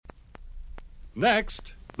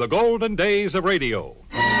Next, the golden days of radio.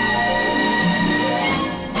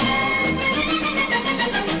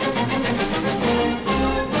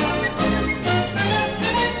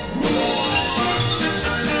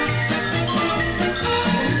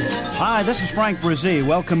 Hi, this is Frank Brzee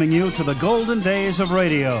welcoming you to the golden days of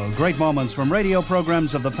radio. Great moments from radio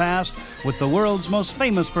programs of the past with the world's most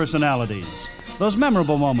famous personalities. Those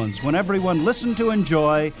memorable moments when everyone listened to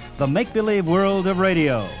enjoy the make-believe world of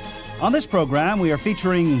radio. On this program, we are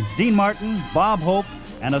featuring Dean Martin, Bob Hope,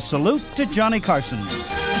 and a salute to Johnny Carson.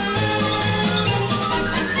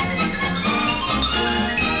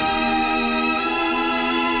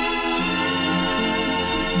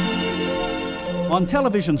 On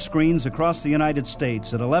television screens across the United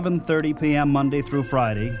States at 11:30 p.m. Monday through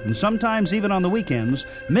Friday, and sometimes even on the weekends,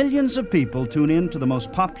 millions of people tune in to the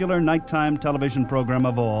most popular nighttime television program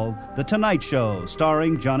of all, The Tonight Show,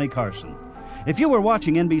 starring Johnny Carson. If you were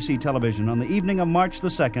watching NBC television on the evening of March the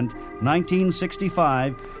 2nd,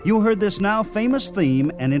 1965, you heard this now famous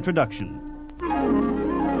theme and introduction.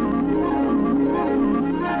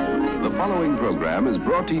 The following program is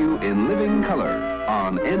brought to you in living color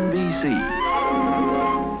on NBC.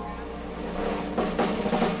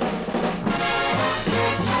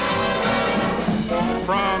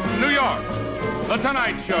 From New York, The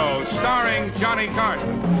Tonight Show, starring Johnny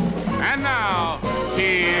Carson. And now,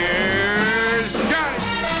 here's Johnny.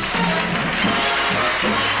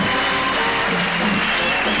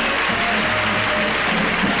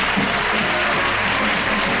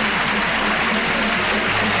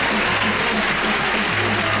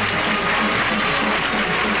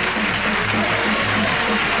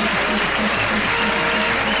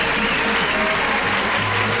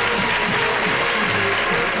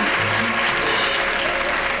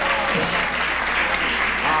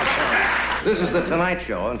 This is The Tonight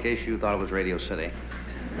Show, in case you thought it was Radio City.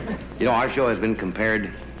 You know, our show has been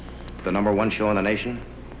compared to the #1 show in the nation,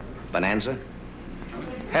 Bonanza.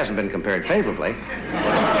 Hasn't been compared favorably.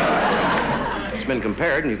 It's been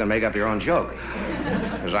compared, and you can make up your own joke,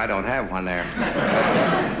 because I don't have one there.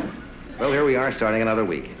 Well, here we are, starting another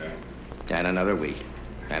week, and another week,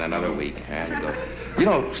 and another week, and you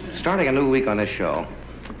know, starting a new week on this show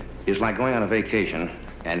is like going on a vacation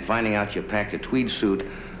and finding out you packed a tweed suit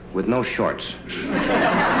with no shorts.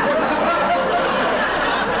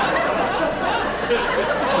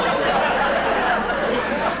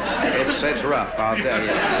 It's rough, I'll tell you.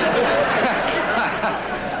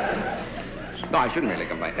 No, I shouldn't really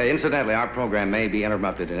complain. Incidentally, our program may be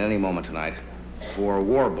interrupted at any moment tonight for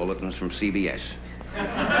war bulletins from CBS.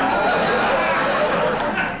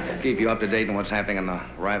 Keep you up to date on what's happening on the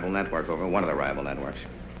rival network over one of the rival networks.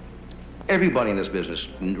 Everybody in this business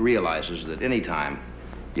realizes that any time,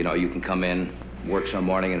 you know, you can come in, work some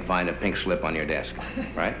morning, and find a pink slip on your desk,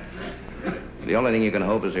 right? The only thing you can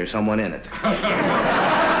hope is there's someone in it.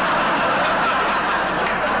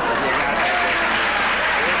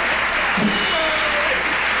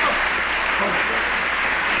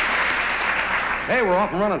 Hey, we're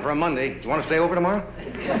off and running for a Monday. You want to stay over tomorrow?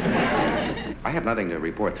 I have nothing to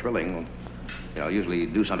report thrilling. You know, usually you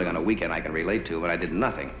do something on a weekend I can relate to, but I did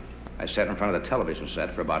nothing. I sat in front of the television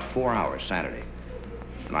set for about 4 hours Saturday.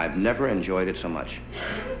 And I've never enjoyed it so much.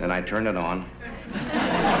 Then I turned it on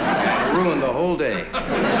and ruined the whole day.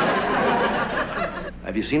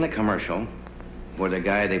 Have you seen the commercial where the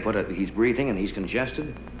guy, he's breathing and he's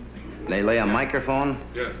congested? They lay a microphone?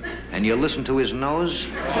 Yes. And you listen to his nose?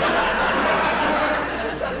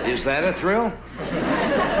 Is that a thrill?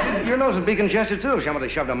 Your nose would be congested too if somebody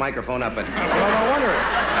shoved a microphone up it. Well, no wonder.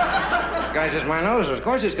 The guy says, my nose, of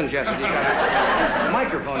course it's congested. He's got a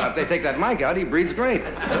microphone up. They take that mic out, he breathes great.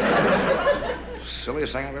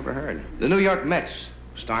 Silliest thing I've ever heard. The New York Mets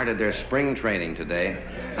started their spring training today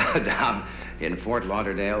down in Fort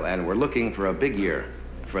Lauderdale, and we're looking for a big year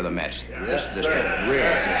for the Mets. Yes, this really.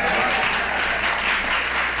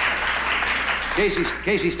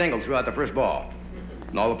 Casey Stengel threw out the first ball.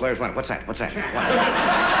 And all the players went, what's that? What? So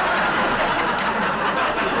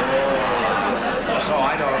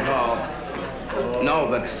I don't know. No,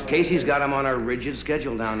 but Casey's got him on a rigid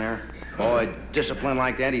schedule down there. Boy, discipline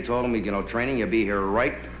like that, he told him, you know, training, you'll be here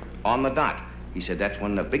right on the dot. He said that's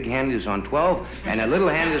when the big hand is on 12 and the little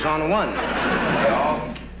hand is on 1.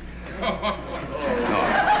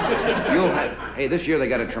 Hey, this year they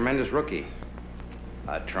got a tremendous rookie.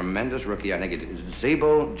 I think it is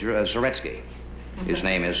Szabo Zaretsky. His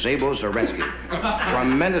name is Szabo Zaretsky.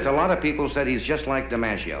 Tremendous. A lot of people said he's just like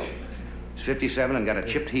DiMaggio. He's 57 and got a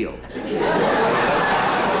chipped heel.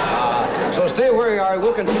 So stay where you are.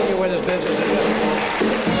 We'll continue with this business.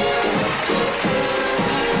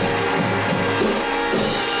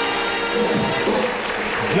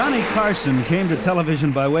 Johnny Carson came to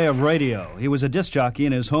television by way of radio. He was a disc jockey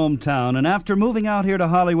in his hometown, and after moving out here to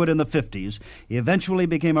Hollywood in the 50s, he eventually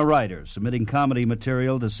became a writer, submitting comedy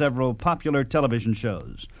material to several popular television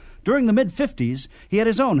shows. During the mid-50s, he had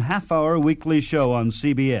his own half-hour weekly show on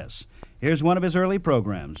CBS. Here's one of his early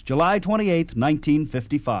programs, July 28,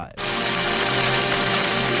 1955.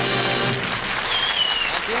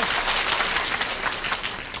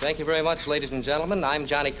 Thank you very much, ladies and gentlemen. I'm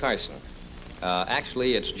Johnny Carson.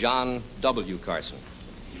 Actually, it's John W. Carson.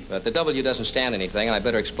 But the W doesn't stand anything, and I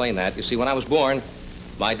better explain that. You see, when I was born,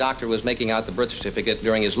 my doctor was making out the birth certificate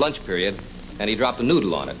during his lunch period, and he dropped a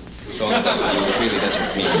noodle on it. So the W really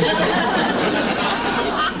doesn't mean it.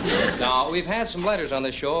 Now, we've had some letters on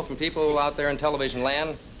this show from people out there in television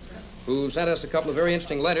land who sent us a couple of very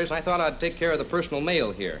interesting letters, and I thought I'd take care of the personal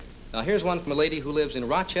mail here. Now, here's one from a lady who lives in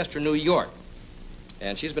Rochester, New York,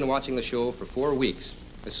 and she's been watching the show for 4 weeks.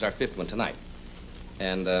 This is our 5th one tonight.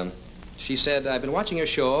 And she said, I've been watching your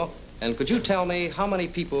show, and could you tell me how many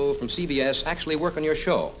people from CBS actually work on your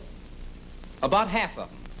show? About half of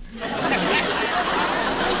them.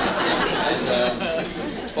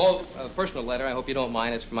 A personal letter, I hope you don't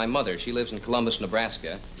mind. It's from my mother. She lives in Columbus,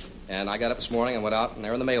 Nebraska. And I got up this morning and went out, and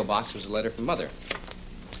there in the mailbox was a letter from Mother.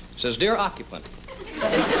 It says, Dear Occupant.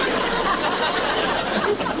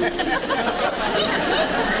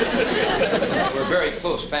 We're a very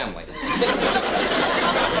close family.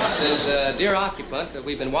 It says, Dear Occupant,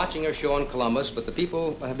 we've been watching your show in Columbus, but the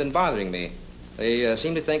people have been bothering me. They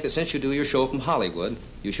seem to think that since you do your show from Hollywood,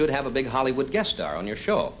 you should have a big Hollywood guest star on your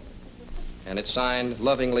show. And it's signed,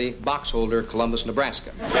 lovingly, Boxholder, Columbus,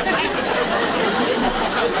 Nebraska.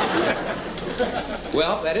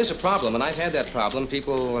 Well, that is a problem, and I've had that problem.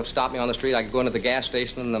 People have stopped me on the street. I could go into the gas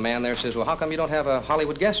station, and the man there says, well, how come you don't have a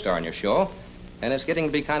Hollywood guest star on your show? And it's getting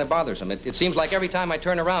to be kind of bothersome. It seems like every time I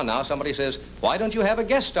turn around now, somebody says, why don't you have a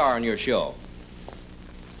guest star on your show?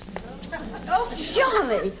 Oh,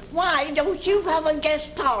 Johnny, why don't you have a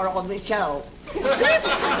guest star on the show?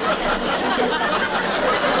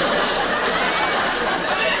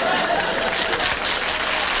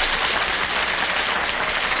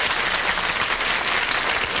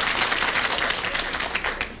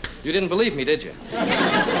 You didn't believe me, did you?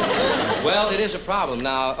 Well, it is a problem.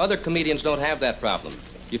 Now, other comedians don't have that problem.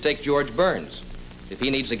 You take George Burns. If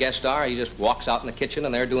he needs a guest star, he just walks out in the kitchen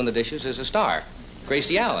and there doing the dishes is a star.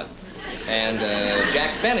 Gracie Allen. And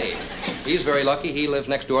Jack Benny. He's very lucky. He lives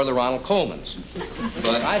next door to the Ronald Colmans.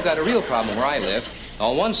 But I've got a real problem where I live.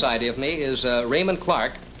 On one side of me is Raymond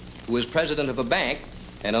Clark, who is president of a bank.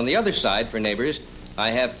 And on the other side, for neighbors,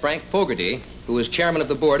 I have Frank Fogarty, who is chairman of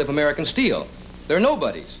the board of American Steel. They're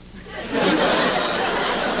nobodies.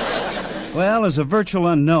 Well, as a virtual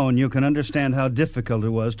unknown, you can understand how difficult it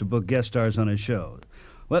was to book guest stars on his show.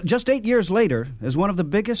 Well, just 8 years later, as one of the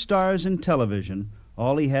biggest stars in television,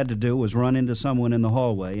 all he had to do was run into someone in the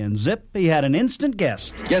hallway, and zip, he had an instant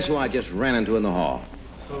guest. Guess who I just ran into in the hall?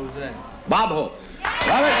 Who's that? Bob Hope.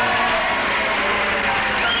 Robert!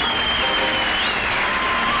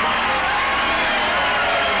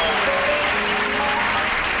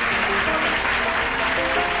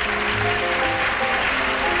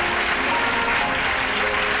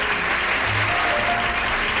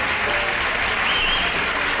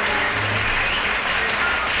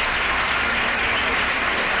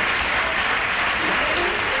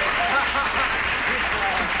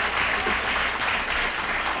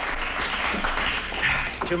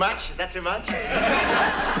 Too much? Is that too much?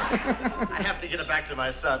 I have to get it back to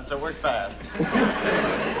my son, so work fast.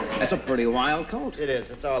 That's a pretty wild coat. It is.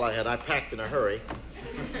 That's all I had. I packed in a hurry.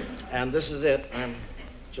 And this is it. I'm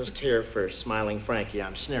just here for Smiling Frankie.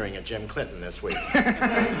 I'm sneering at Jim Clinton this week. You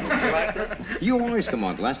like this? You always come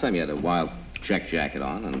on. Last time you had a wild check jacket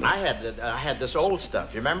on. And I had this old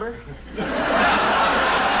stuff. You remember?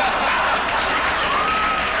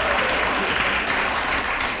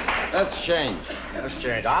 Let's change. Let's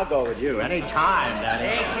change. I'll go with you any time,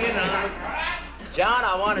 Daddy. Thank you, John,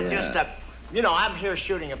 I want to just, I'm here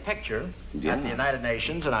shooting a picture at the United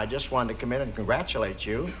Nations, and I just wanted to come in and congratulate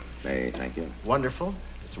you. Hey, thank you. Wonderful.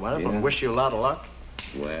 It's wonderful. Yeah. Wish you a lot of luck.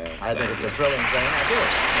 Well, I think it's a thrilling thing. I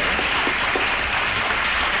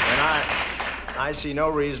do. And I see no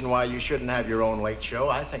reason why you shouldn't have your own late show.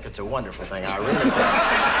 I think it's a wonderful thing. I really think. That's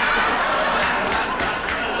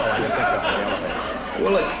all I can think of for the elevator.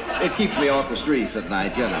 well, it keeps me off the streets at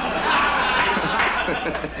night, you know.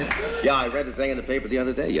 Yeah, I read the thing in the paper the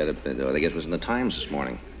other day. Yeah, I guess it was in the Times this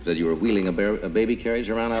morning. That you were wheeling a baby carriage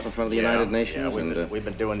around out in front of the United Nations. Yeah, we've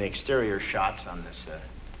been doing the exterior shots on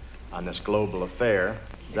this global affair.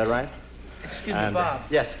 Is that right? Excuse me, Bob.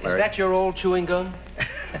 Yes, Is Larry. that your old chewing gum?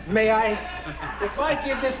 May I? If I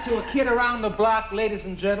give this to a kid around the block, ladies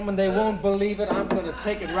and gentlemen, they won't believe it. I'm going to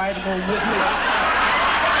take it right home with me.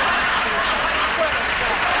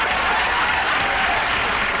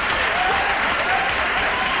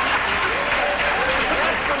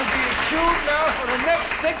 That's going to be chewed now for the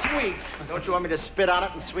next 6 weeks. Don't you want me to spit on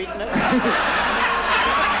it and sweeten it?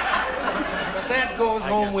 But that goes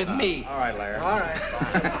home with me. All right, Larry. All right.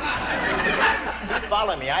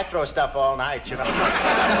 Follow me. I throw stuff all night, you know.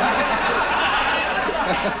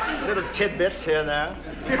 Little tidbits here and there.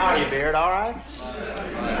 How are you, Beard? All right?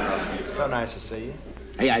 So nice to see you.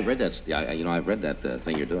 Hey, I read that. I've read that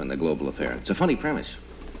thing you're doing, the Global Affair. It's a funny premise.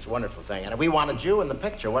 It's a wonderful thing. And we wanted you in the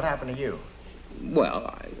picture. What happened to you?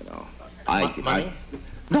 Well, Money?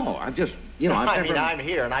 No, I've just, I'm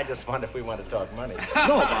here, and I just wonder if we want to talk money.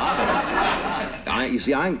 No, Bob. You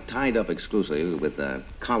see, I'm tied up exclusively with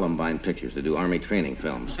Columbine Pictures to do Army training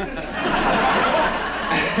films. The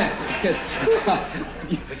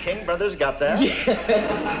King brothers got that?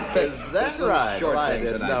 Yeah. Is that right? Well, I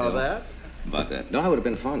didn't know that. But, no, it would have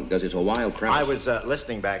been fun, because it's a wild premise. I was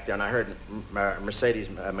listening back there, and I heard Mercedes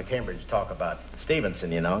McCambridge talk about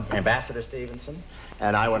Stevenson, Ambassador Stevenson.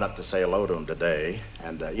 And I went up to say hello to him today,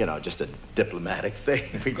 and, just a diplomatic thing.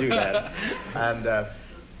 We do that. And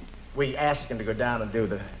we asked him to go down and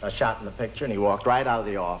do a shot in the picture, and he walked right out of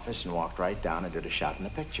the office and walked right down and did a shot in the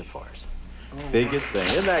picture for us. Oh, biggest thing.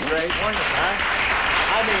 Isn't that great? Wonderful, huh?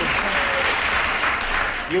 I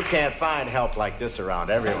mean, you can't find help like this around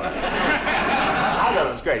everywhere. I thought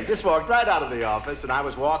it was great. He just walked right out of the office, and I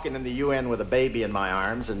was walking in the UN with a baby in my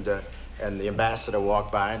arms, and the ambassador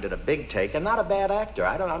walked by and did a big take, and not a bad actor.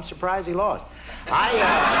 I'm surprised he lost. I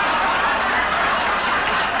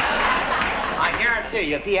guarantee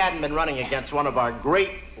you, if he hadn't been running against one of our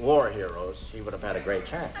great war heroes, he would have had a great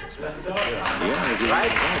chance.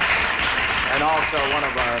 Right? And also one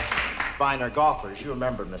of our finer golfers. You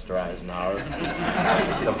remember Mr. Eisenhower,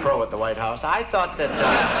 the pro at the White House. I thought that...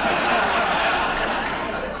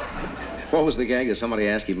 What was the gag that somebody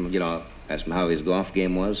asked him, asked him how his golf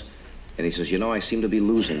game was? And he says, I seem to be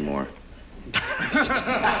losing more. No,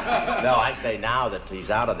 I say now that he's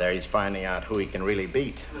out of there, he's finding out who he can really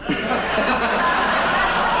beat.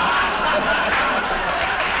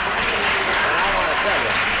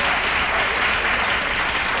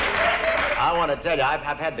 I want to tell you, I've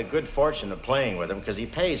had the good fortune of playing with him because he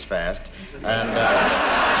pays fast. And,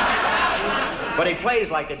 but he plays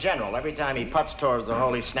like a general. Every time he putts towards the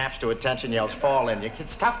hole, he snaps to attention, yells, fall in.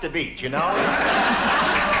 It's tough to beat,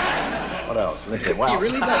 What else? Well, He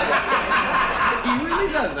really does that. He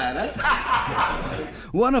really does that, huh?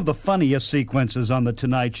 One of the funniest sequences on The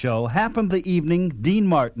Tonight Show happened the evening Dean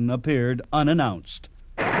Martin appeared unannounced.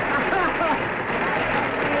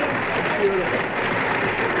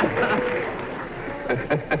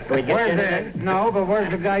 Where's that? No, but where's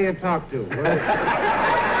the guy you talked to? Hello there.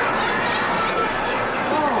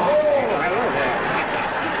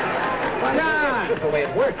 John! That's the way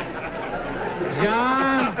it works.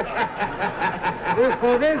 John?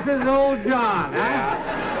 So this is old John, huh?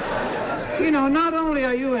 Not only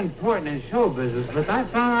are you important in show business, but I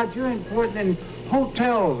found out you're important in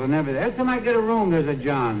hotels and everything. Every time I get a room, there's a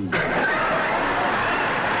John.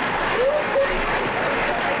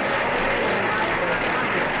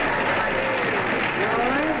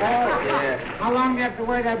 How long do you have to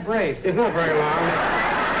wear that brace? It's not very long.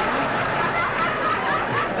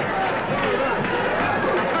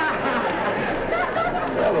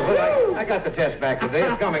 Well, I got the test back today.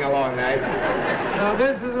 It's coming along nice. So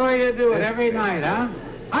this is the way you do it every night, huh?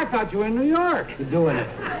 I thought you were in New York. You're doing it.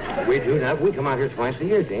 We do now. We come out here twice a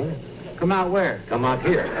year, Dean. Come out where? Come out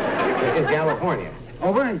here. In California.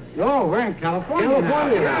 Oh, we're in California.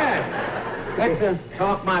 California now. Yeah. Let's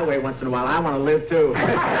talk my way once in a while. I want to live, too.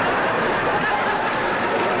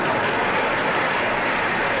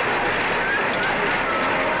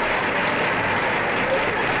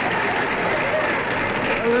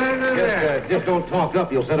 Just don't talk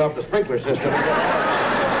up. You'll set off the sprinkler system.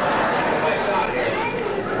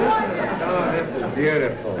 Oh, this is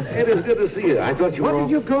beautiful. It is good to see you. I thought you were... What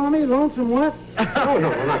did you call me? Lonesome what? Oh,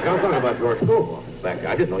 no, I'm talking about George Scoville. In fact,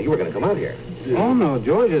 I didn't know you were going to come out here. Oh, no,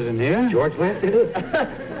 George isn't here. George left, did it?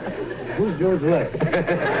 Who's George left?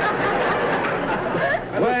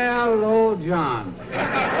 Well, old John.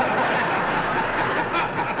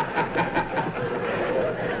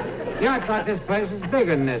 Yeah, I thought this place was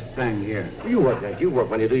bigger than this thing here. You work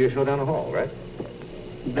when you do your show down the hall, right?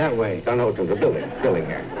 That way. Down the building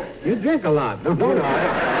here. You drink a lot, don't you? No.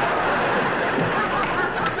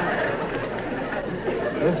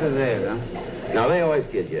 This is it, huh? Now, they always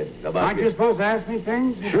kid you about Aren't you supposed to ask me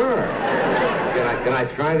things? Sure. Can I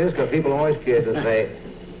try this? Because people always kid and say,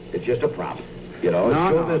 it's just a prop. You know, it's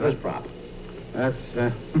show business prop. That's,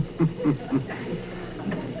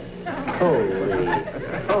 Holy.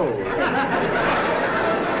 Oh,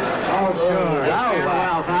 sure.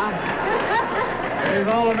 well, huh? These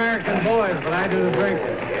all-American boys, but I do the drinking.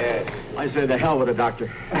 Yes. I say the hell with the doctor.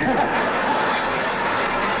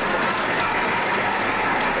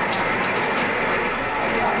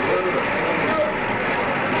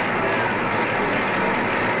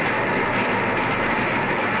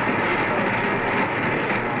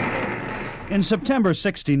 In September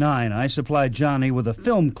 '69, I supplied Johnny with a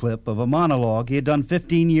film clip of a monologue he had done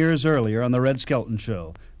 15 years earlier on The Red Skelton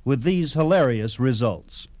Show, with these hilarious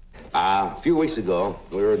results. A few weeks ago,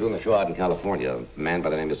 we were doing a show out in California. A man by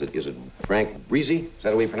the name, is it Frank Breezy? Is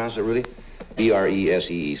that the way you pronounce it, Rudy?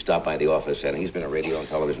 B-R-E-S-E-E stopped by the office, and he's been on radio and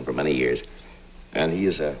television for many years. And he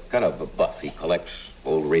is kind of a buff. He collects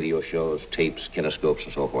old radio shows, tapes, kinescopes,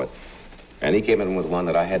 and so forth. And he came in with one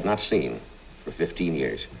that I had not seen for 15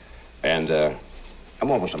 years. And I'm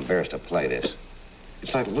almost embarrassed to play this.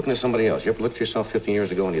 It's like looking at somebody else. You ever looked at yourself 15 years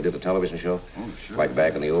ago when you did a television show? Oh, sure. Like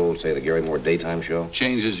back in the old, say, the Gary Moore daytime show?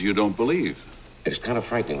 Changes you don't believe. It's kind of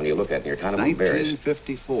frightening when you look at it and you're kind of embarrassed.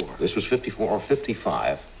 1954. This was 54 or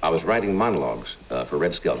 55. I was writing monologues for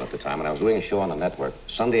Red Skelton at the time, and I was doing a show on the network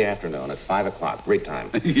Sunday afternoon at 5 o'clock. Great time.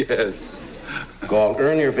 Yes. Called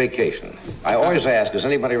Earn Your Vacation. I always ask, does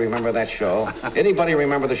anybody remember that show? Anybody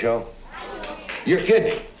remember the show? You're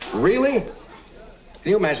kidding. Really? Can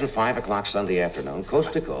you imagine 5 o'clock Sunday afternoon,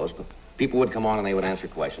 coast to coast? People would come on and they would answer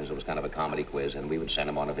questions. It was kind of a comedy quiz, and we would send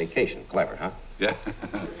them on a vacation. Clever, huh? Yeah.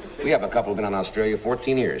 We have a couple who've been in Australia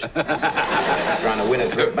 14 years. Trying to win a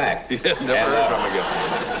trip back. Yeah, never heard from them again.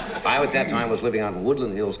 I, at that time, was living out in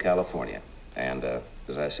Woodland Hills, California. And,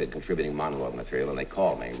 as I said, contributing monologue material, and they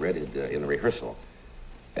called me. Red had, in the rehearsal,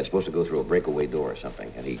 had supposed to go through a breakaway door or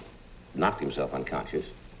something, and he knocked himself unconscious.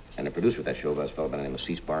 And the producer of that show was a fellow by the name of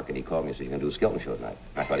C. Spark, and he called me and said, "You're going to do a Skelton show tonight."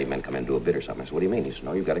 I thought he meant come in and do a bit or something. I said, "What do you mean?" He said,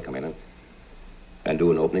 "No, you've got to come in and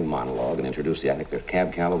do an opening monologue and introduce I think there's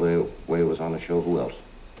Cab Calloway was on the show. Who else?"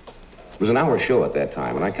 It was an hour show at that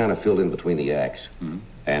time, and I kind of filled in between the acts. Mm-hmm.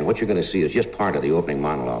 And what you're going to see is just part of the opening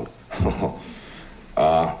monologue.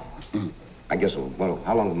 I guess, well,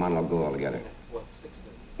 how long did the monologue go altogether?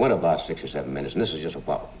 Went about 6 or 7 minutes, and this is just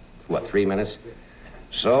what, 3 minutes?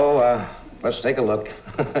 So, let's take a look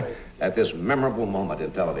at this memorable moment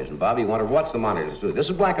in television. Bobby, you want to watch the monitors do? This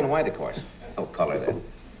is black and white, of course. No color there.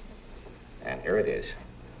 And here it is.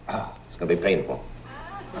 Oh, it's going to be painful.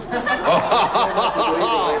 Can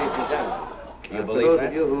you believe that? For those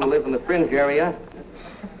of you who live in the fringe area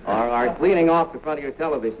or are cleaning off the front of your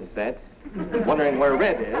television sets, wondering where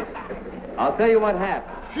Red is, I'll tell you what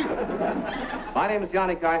happened. My name is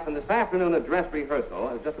Johnny Carson. This afternoon at dress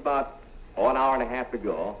rehearsal, just about an hour and a half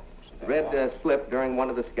ago, Red slipped during one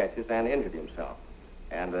of the sketches and injured himself.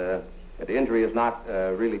 And the injury is not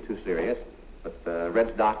really too serious, but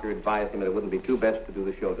Red's doctor advised him that it wouldn't be too best to do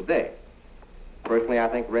the show today. Personally, I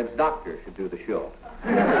think Red's doctor should do the show.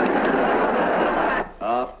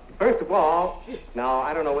 First of all, now,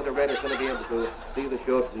 I don't know whether Red is going to be able to see the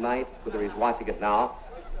show tonight, whether he's watching it now,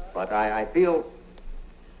 but I feel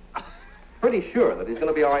pretty sure that he's going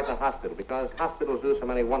to be all right in the hospital, because hospitals do so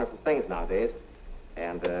many wonderful things nowadays.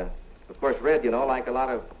 And, of course, Red, you know, like a lot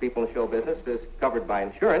of people in show business, is covered by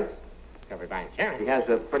insurance. Covered by insurance? He has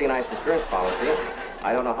a pretty nice insurance policy.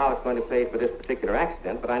 I don't know how it's going to pay for this particular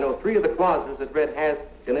accident, but I know 3 of the clauses that Red has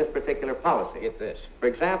in this particular policy. Get this. For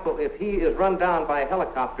example, if he is run down by a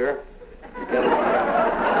helicopter...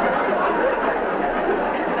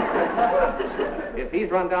 if he's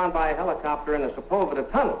run down by a helicopter in a Sepulveda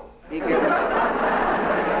tunnel, he gets...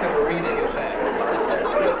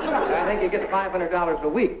 I think he gets $500 a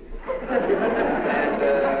week. And,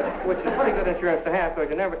 which is pretty good insurance to have,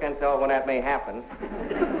 because you never can tell when that may happen.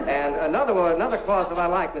 And another clause that I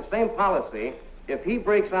like, the same policy, if he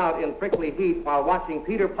breaks out in prickly heat while watching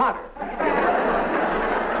Peter Potter, he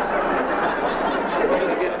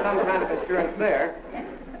gets some kind of insurance there.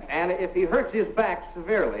 And if he hurts his back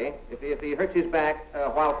severely, if he hurts his back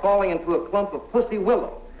while falling into a clump of pussy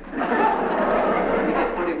willow, he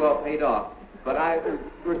gets pretty well paid off. But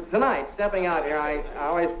tonight, stepping out here, I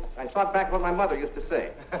thought back what my mother used to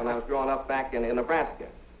say when I was growing up back in Nebraska,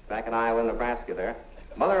 back in Iowa, Nebraska there.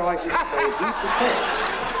 Mother always used to say, "Be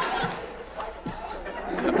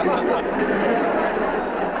prepared."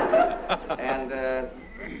 And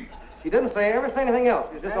she didn't ever say anything else.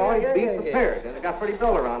 She just always be prepared. And it got pretty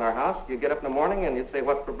dull around our house. You'd get up in the morning and you'd say,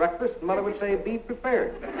 "What's for breakfast?" And Mother would say, "Be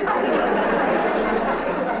prepared." So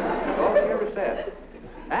if you ever say said.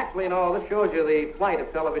 Actually, no, this shows you the plight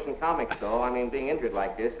of television comics, though. I mean, being injured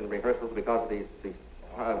like this in rehearsals because of these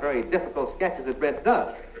very difficult sketches that Red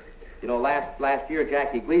does. You know, last year,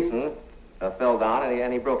 Jackie Gleason fell down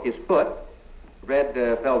and he broke his foot. Red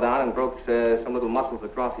fell down and broke some little muscles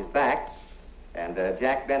across his back. And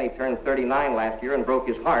Jack Benny turned 39 last year and broke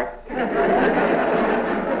his heart. One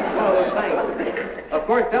of those things. Of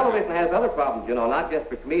course, television has other problems, you know, not just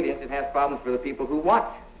for comedians. It has problems for the people who watch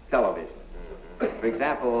television. For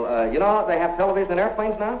example, you know, they have television in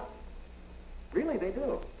airplanes now? Really, they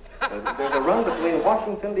do. There's a run between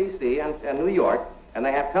Washington, D.C. and New York, and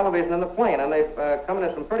they have television in the plane, and they've come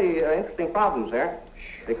into some pretty interesting problems there,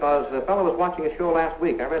 because a fellow was watching a show last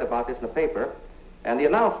week. I read about this in the paper, and the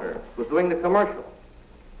announcer was doing the commercial.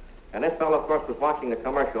 And this fellow, of course, was watching the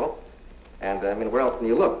commercial, and, I mean, where else can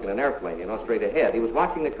you look in an airplane, you know, straight ahead? He was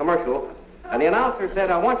watching the commercial, and the announcer said,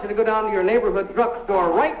 "I want you to go down to your neighborhood drugstore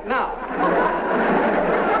right now."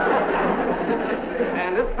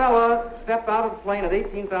 And this fellow stepped out of the plane at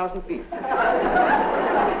 18,000 feet.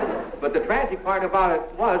 But the tragic part about it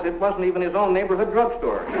wasn't even his own neighborhood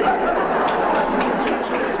drugstore.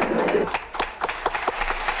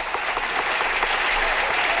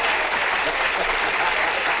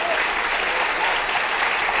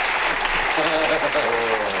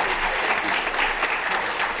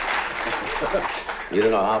 You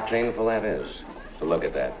don't know how painful that is to look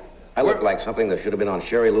at that. I look like something that should have been on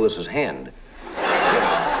Sherry Lewis's hand.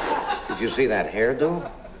 Did you see that hairdo?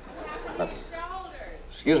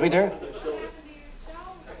 Excuse me, dear?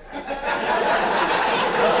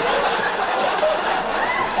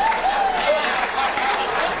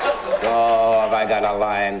 Oh, have I got a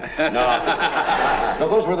line? No. No,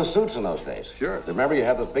 those were the suits in those days. Sure. Remember you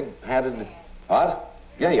had those big padded... What?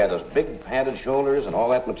 Yeah, you had those big padded shoulders and all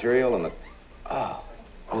that material and the... Oh,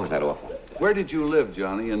 isn't that awful? Where did you live,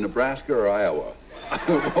 Johnny? In Nebraska or Iowa?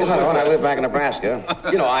 I lived back in Nebraska.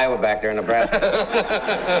 You know, Iowa back there in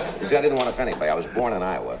Nebraska. You see, I didn't want to offend anybody. I was born in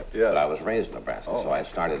Iowa, but I was raised in Nebraska, so I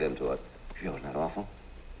started into it. Gee, wasn't that awful?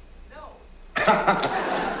 No.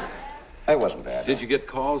 That wasn't bad. Did you get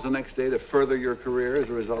calls the next day to further your career as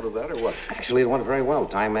a result of that, or what? Actually, it went very well.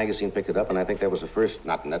 Time magazine picked it up, and I think that was the first,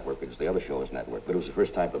 not network, because the other show was network, but it was the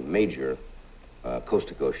first type of major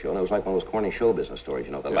coast-to-coast show, and it was like one of those corny show business stories,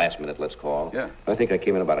 you know, the last minute let's call. Yeah. I think I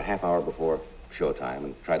came in about a half hour before showtime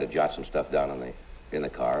and tried to jot some stuff down in the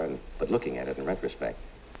car, but looking at it in retrospect,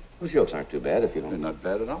 those jokes aren't too bad if you don't... They're not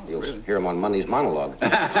bad at all, You'll really. hear them on Monday's monologue.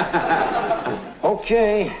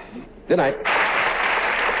 Okay. Good night.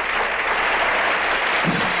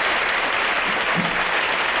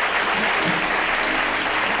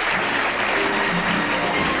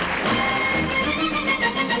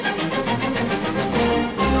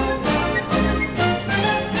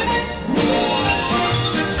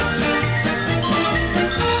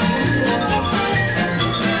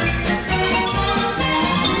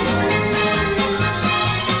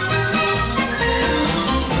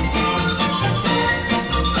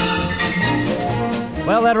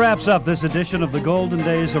 Well, that wraps up this edition of the Golden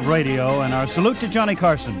Days of Radio, and our salute to Johnny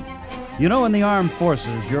Carson. You know, in the armed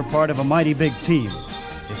forces, you're part of a mighty big team.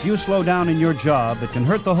 If you slow down in your job, it can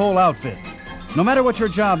hurt the whole outfit. No matter what your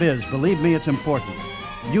job is, believe me, it's important.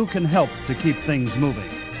 You can help to keep things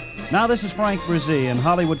moving. Now, this is Frank Brzee in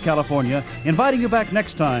Hollywood, California, inviting you back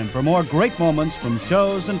next time for more great moments from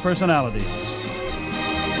shows and personalities.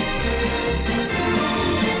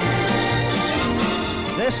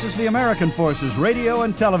 This is the American Forces Radio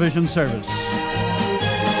and Television Service.